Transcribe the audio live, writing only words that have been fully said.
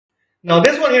Now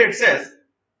this one here, it says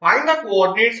find the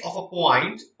coordinates of a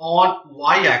point on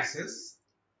y-axis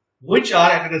which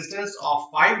are at a distance of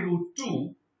 5 root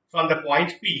 2 from the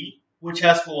point P, which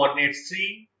has coordinates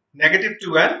 3,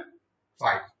 -2 and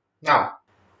 5. Now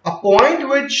a point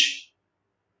which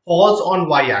falls on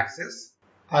y-axis,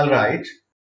 I'll write,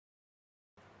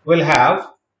 will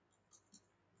have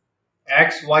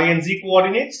x, y and z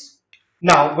coordinates.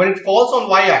 Now when it falls on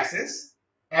y-axis,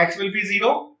 x will be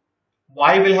 0,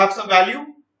 y will have some value,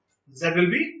 z will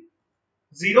be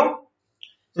 0.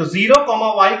 So 0,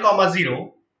 y,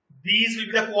 0, these will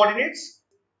be the coordinates.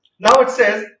 Now it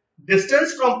says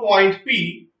distance from point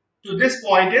P to this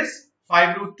point is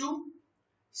 5 root 2.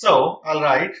 So I'll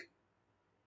write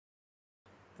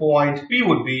point P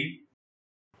would be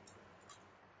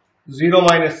 0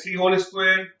 minus 3 whole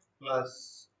square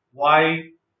plus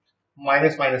y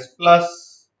minus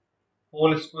plus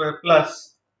whole square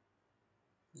plus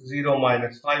 0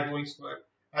 minus 5 whole square,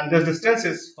 and this distance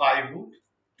is 5 root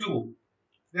 2.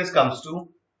 This comes to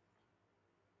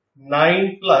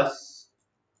 9 plus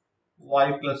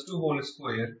y plus 2 whole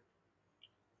square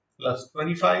plus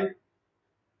 25.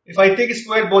 If I take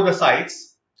square both the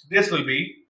sides, this will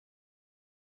be,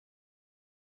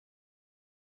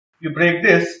 you break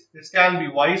this can be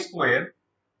y square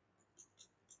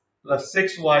plus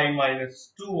 6y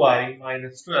minus 2y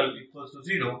minus 12 equals to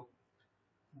 0.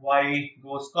 Y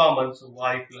goes common, so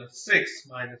y plus 6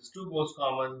 minus 2 goes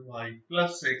common, y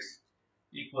plus 6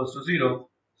 equals to 0.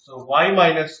 So y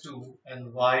minus 2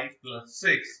 and y plus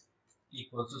 6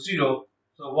 equals to 0.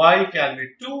 So y can be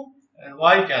 2 and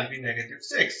y can be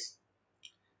 -6.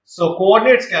 So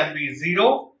coordinates can be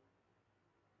 0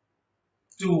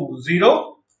 to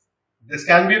 0. This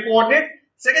can be a coordinate.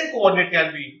 Second coordinate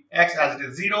can be x as it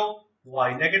is 0,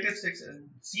 y -6 and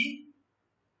z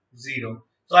 0.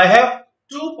 So I have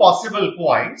two possible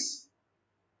points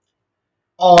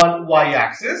on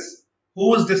y-axis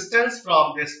whose distance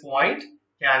from this point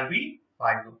can be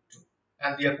 5 root 2.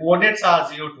 And their coordinates are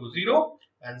 0 to 0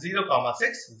 and 0,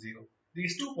 6, 0.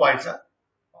 These 2 points are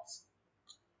possible.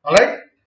 Alright.